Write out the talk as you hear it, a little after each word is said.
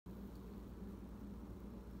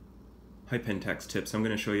Hi Pentax Tips. I'm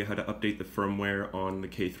going to show you how to update the firmware on the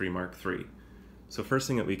K-3 Mark III. So first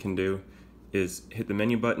thing that we can do is hit the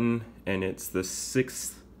menu button, and it's the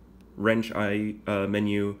 6th wrench eye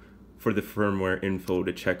menu for the firmware info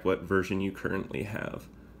to check what version you currently have.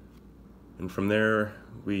 And from there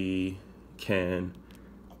we can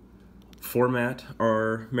format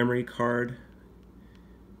our memory card.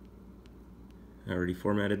 I already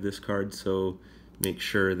formatted this card, so make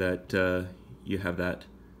sure that you have that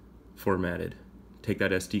formatted. Take that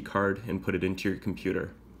SD card and put it into your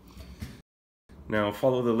computer. Now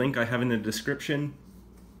follow the link I have in the description.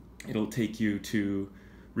 It'll take you to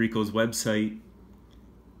Ricoh's website.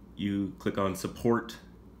 You click on support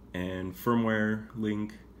and firmware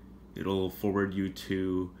link. It'll forward you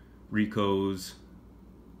to Ricoh's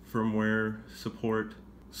firmware support.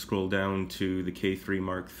 Scroll down to the K-3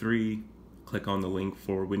 Mark III. Click on the link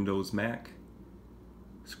for Windows Mac.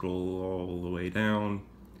 Scroll all the way down.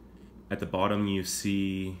 At the bottom you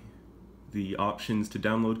see the options to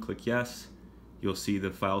download. Click yes. You'll see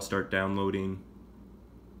the file start downloading.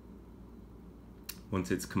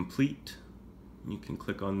 Once it's complete, you can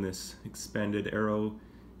click on this expanded arrow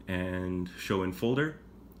and show in folder.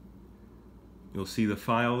 You'll see the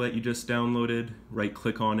file that you just downloaded. Right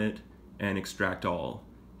click on it and extract all,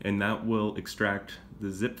 and that will extract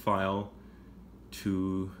the zip file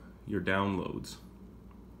to your downloads.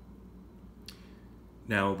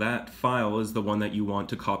 Now that file is the one that you want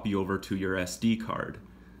to copy over to your SD card.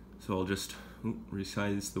 So I'll just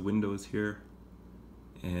resize the windows here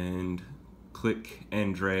and click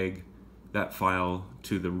and drag that file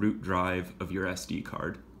to the root drive of your SD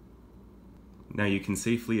card. Now you can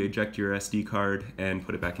safely eject your SD card and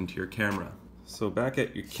put it back into your camera. So back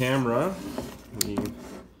at your camera, you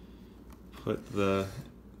put the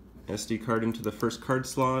SD card into the first card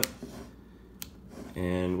slot,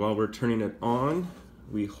 and while we're turning it on,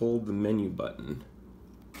 we hold the menu button.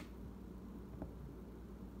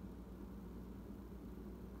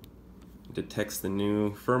 It detects the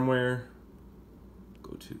new firmware.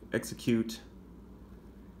 Go to execute.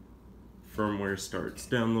 Firmware starts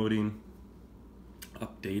downloading,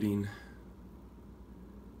 updating.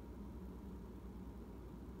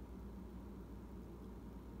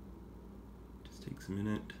 Just takes a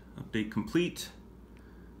minute. Update complete.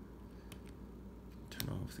 Turn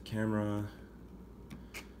off the camera.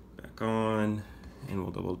 Back on, and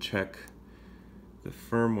we'll double check the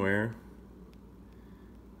firmware.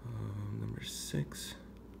 Number 6,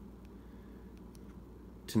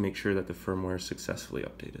 to make sure that the firmware is successfully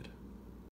updated.